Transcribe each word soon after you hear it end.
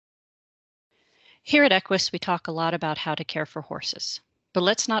Here at Equus, we talk a lot about how to care for horses, but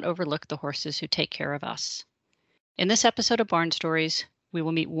let's not overlook the horses who take care of us. In this episode of Barn Stories, we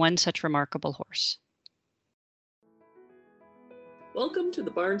will meet one such remarkable horse. Welcome to the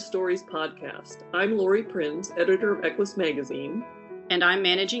Barn Stories podcast. I'm Lori Prinz, editor of Equus Magazine. And I'm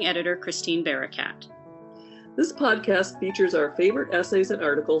managing editor Christine Barakat. This podcast features our favorite essays and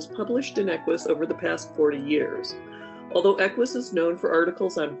articles published in Equus over the past 40 years. Although Equus is known for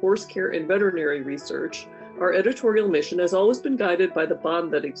articles on horse care and veterinary research, our editorial mission has always been guided by the bond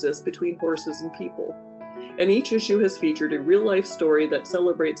that exists between horses and people. And each issue has featured a real-life story that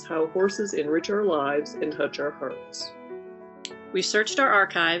celebrates how horses enrich our lives and touch our hearts. We've searched our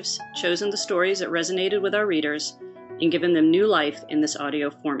archives, chosen the stories that resonated with our readers, and given them new life in this audio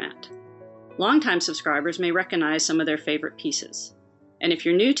format. Longtime subscribers may recognize some of their favorite pieces. And if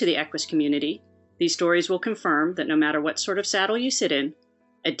you're new to the Equus community, these stories will confirm that no matter what sort of saddle you sit in,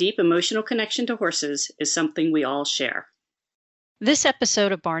 a deep emotional connection to horses is something we all share. This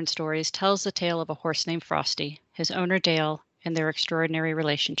episode of Barn Stories tells the tale of a horse named Frosty, his owner Dale, and their extraordinary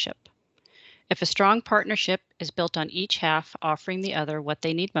relationship. If a strong partnership is built on each half offering the other what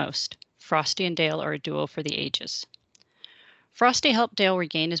they need most, Frosty and Dale are a duo for the ages. Frosty helped Dale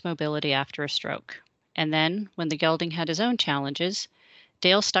regain his mobility after a stroke, and then, when the gelding had his own challenges,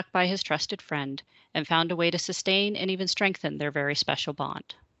 Dale stuck by his trusted friend and found a way to sustain and even strengthen their very special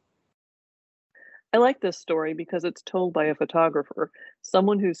bond. I like this story because it's told by a photographer,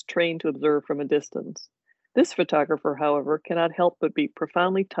 someone who's trained to observe from a distance. This photographer, however, cannot help but be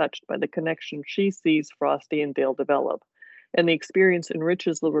profoundly touched by the connection she sees Frosty and Dale develop, and the experience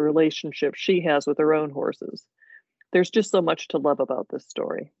enriches the relationship she has with her own horses. There's just so much to love about this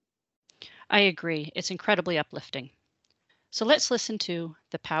story. I agree. It's incredibly uplifting. So let's listen to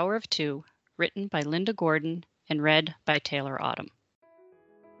The Power of Two, written by Linda Gordon and read by Taylor Autumn.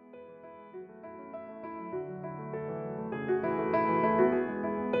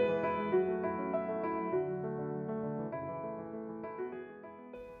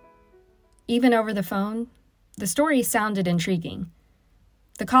 Even over the phone, the story sounded intriguing.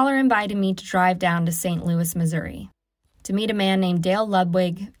 The caller invited me to drive down to St. Louis, Missouri, to meet a man named Dale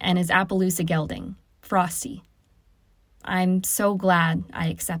Ludwig and his Appaloosa gelding, Frosty. I'm so glad I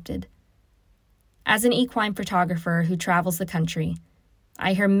accepted. As an equine photographer who travels the country,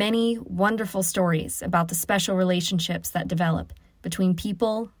 I hear many wonderful stories about the special relationships that develop between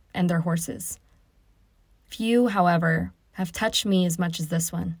people and their horses. Few, however, have touched me as much as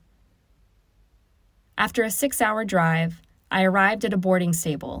this one. After a 6-hour drive, I arrived at a boarding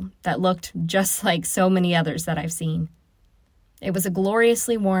stable that looked just like so many others that I've seen. It was a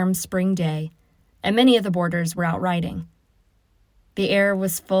gloriously warm spring day, and many of the boarders were out riding. The air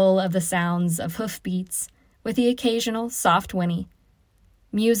was full of the sounds of hoofbeats, with the occasional soft whinny,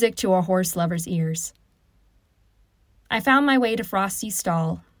 music to a horse lover's ears. I found my way to Frosty's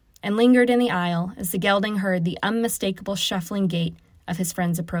stall and lingered in the aisle as the gelding heard the unmistakable shuffling gait of his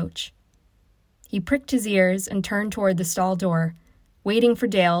friend's approach. He pricked his ears and turned toward the stall door, waiting for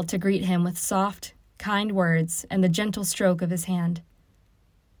Dale to greet him with soft, kind words and the gentle stroke of his hand.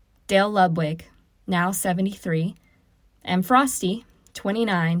 Dale Ludwig, now 73, and Frosty,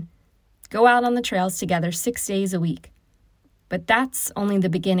 29, go out on the trails together 6 days a week. But that's only the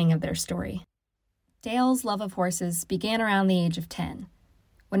beginning of their story. Dale's love of horses began around the age of 10,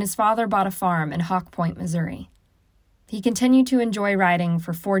 when his father bought a farm in Hawk Point, Missouri. He continued to enjoy riding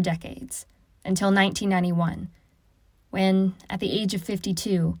for 4 decades, until 1991, when, at the age of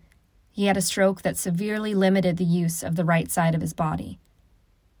 52, he had a stroke that severely limited the use of the right side of his body.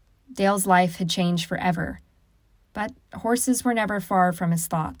 Dale's life had changed forever, but horses were never far from his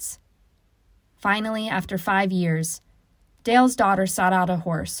thoughts. Finally, after 5 years, Dale's daughter sought out a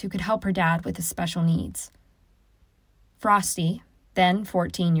horse who could help her dad with his special needs. Frosty, then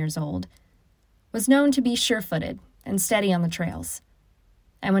 14 years old, was known to be sure-footed and steady on the trails.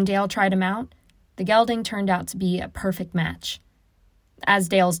 And when Dale tried him out, the gelding turned out to be a perfect match. As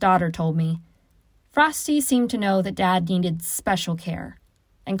Dale's daughter told me, Frosty seemed to know that Dad needed special care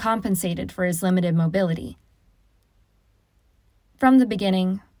and compensated for his limited mobility. From the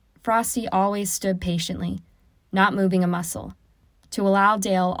beginning, Frosty always stood patiently, not moving a muscle, to allow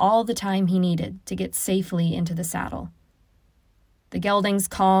Dale all the time he needed to get safely into the saddle. The gelding's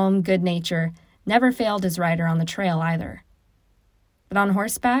calm good nature never failed his rider on the trail either. But on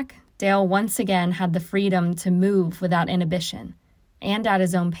horseback, Dale once again had the freedom to move without inhibition, and at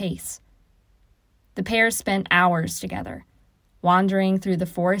his own pace. The pair spent hours together, wandering through the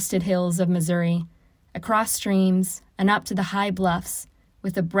forested hills of Missouri, across streams, and up to the high bluffs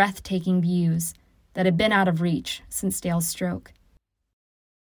with the breathtaking views that had been out of reach since Dale's stroke.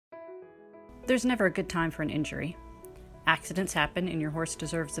 there's never a good time for an injury. Accidents happen, and your horse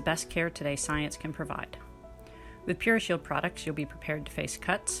deserves the best care today science can provide. With PureShield products, you'll be prepared to face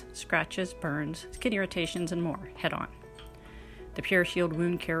cuts, scratches, burns, skin irritations, and more head-on. The PureShield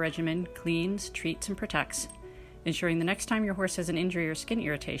wound care regimen cleans, treats, and protects, ensuring the next time your horse has an injury or skin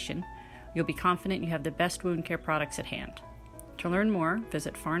irritation, you'll be confident you have the best wound care products at hand. To learn more,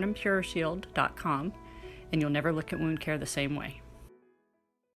 visit FarnhamPureShield.com, and you'll never look at wound care the same way.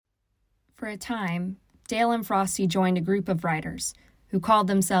 For a time, Dale and Frosty joined a group of riders who called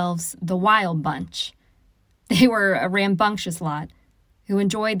themselves the Wild Bunch. They were a rambunctious lot who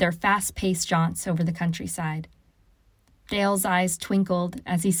enjoyed their fast-paced jaunts over the countryside. Dale's eyes twinkled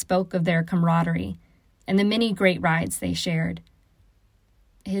as he spoke of their camaraderie and the many great rides they shared.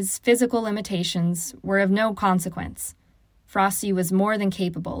 His physical limitations were of no consequence. Frosty was more than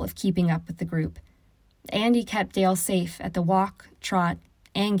capable of keeping up with the group, and he kept Dale safe at the walk, trot,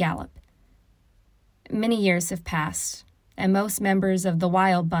 and gallop. Many years have passed, and most members of the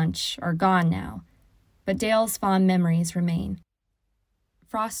Wild Bunch are gone now, but Dale's fond memories remain.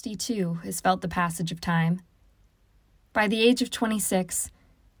 Frosty, too, has felt the passage of time. By the age of 26,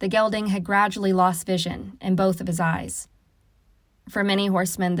 the gelding had gradually lost vision in both of his eyes. For many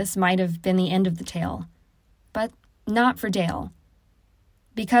horsemen, this might have been the end of the tale, but not for Dale.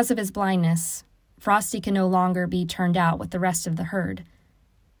 Because of his blindness, Frosty can no longer be turned out with the rest of the herd.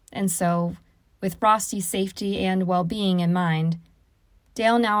 And so, with Frosty's safety and well-being in mind,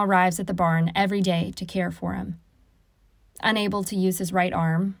 Dale now arrives at the barn every day to care for him. Unable to use his right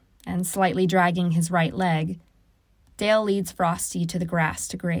arm, and slightly dragging his right leg, Dale leads Frosty to the grass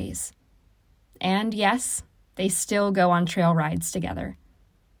to graze. And yes, they still go on trail rides together.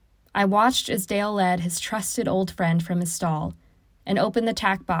 I watched as Dale led his trusted old friend from his stall and opened the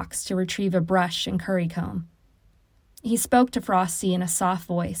tack box to retrieve a brush and curry comb. He spoke to Frosty in a soft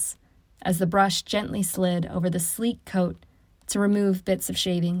voice as the brush gently slid over the sleek coat to remove bits of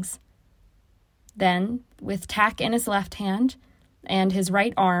shavings. Then, with tack in his left hand and his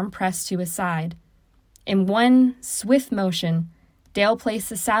right arm pressed to his side, in one swift motion, Dale placed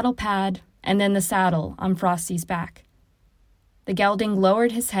the saddle pad and then the saddle on Frosty's back. The gelding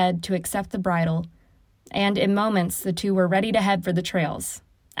lowered his head to accept the bridle, and in moments the two were ready to head for the trails,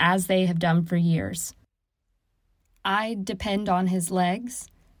 as they have done for years. I depend on his legs,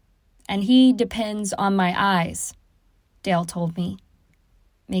 and he depends on my eyes, Dale told me,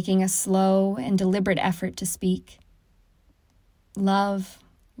 making a slow and deliberate effort to speak. Love,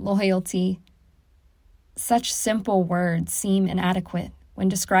 loyalty, such simple words seem inadequate when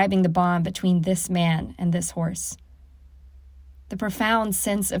describing the bond between this man and this horse. The profound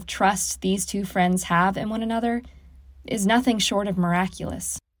sense of trust these two friends have in one another is nothing short of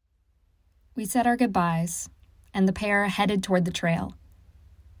miraculous. We said our goodbyes, and the pair headed toward the trail.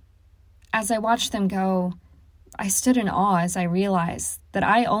 As I watched them go, I stood in awe as I realized that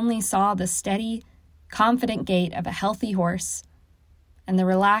I only saw the steady, confident gait of a healthy horse and the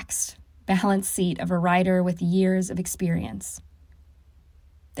relaxed, balanced seat of a rider with years of experience.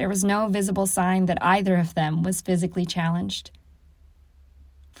 There was no visible sign that either of them was physically challenged.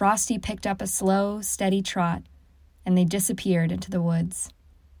 Frosty picked up a slow, steady trot, and they disappeared into the woods.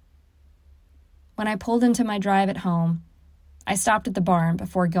 When I pulled into my drive at home, I stopped at the barn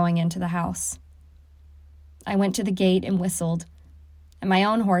before going into the house. I went to the gate and whistled, and my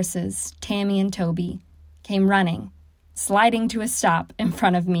own horses, Tammy and Toby, came running, sliding to a stop in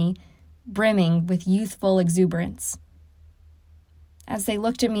front of me, brimming with youthful exuberance. As they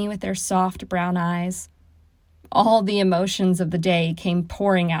looked at me with their soft brown eyes, all the emotions of the day came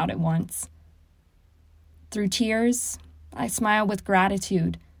pouring out at once. Through tears, I smiled with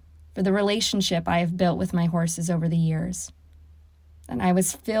gratitude for the relationship I have built with my horses over the years, and I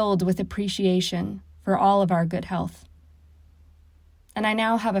was filled with appreciation for all of our good health. And I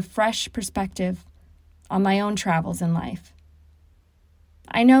now have a fresh perspective on my own travels in life.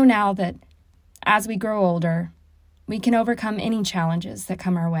 I know now that as we grow older, we can overcome any challenges that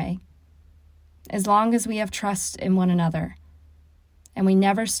come our way, as long as we have trust in one another, and we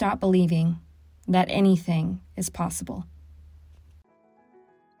never stop believing that anything is possible.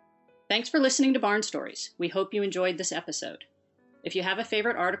 Thanks for listening to Barn Stories. We hope you enjoyed this episode. If you have a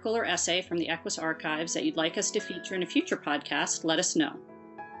favorite article or essay from the Equus Archives that you'd like us to feature in a future podcast, let us know.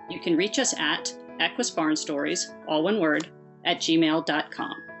 You can reach us at equusbarnstories, all one word,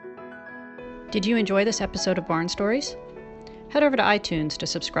 @gmail.com. Did you enjoy this episode of Barn Stories? Head over to iTunes to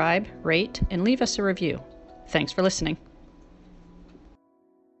subscribe, rate, and leave us a review. Thanks for listening.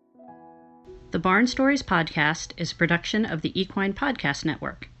 The Barn Stories podcast is a production of the Equine Podcast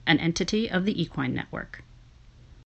Network, an entity of the Equine Network.